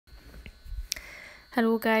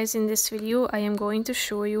Hello guys, in this video I am going to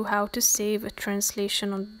show you how to save a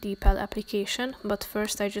translation on the DeepL application, but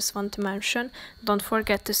first I just want to mention, don't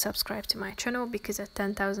forget to subscribe to my channel because at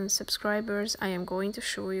 10,000 subscribers I am going to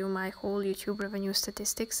show you my whole YouTube revenue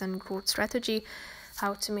statistics and growth strategy,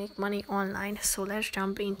 how to make money online. So let's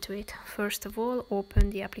jump into it. First of all,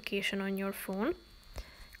 open the application on your phone,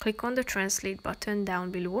 click on the translate button down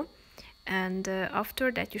below, and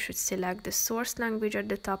after that you should select the source language at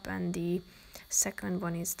the top, and the second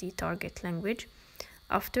one is the target language.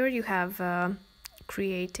 After you have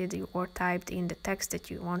created or typed in the text that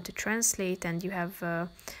you want to translate, and you have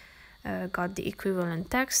got the equivalent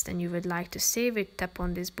text and you would like to save it, tap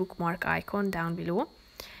on this bookmark icon down below.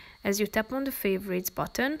 As you tap on the favorites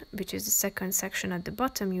button, which is the second section at the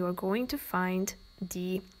bottom, you are going to find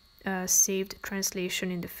the saved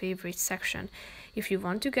translation in the favorites section. If you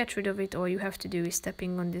want to get rid of it, all you have to do is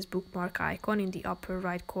tapping on this bookmark icon in the upper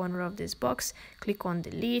right corner of this box, click on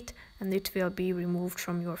delete, and it will be removed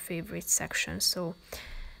from your favorites section. So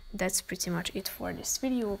that's pretty much it for this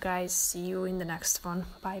video, guys. See you in the next one.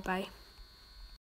 Bye bye.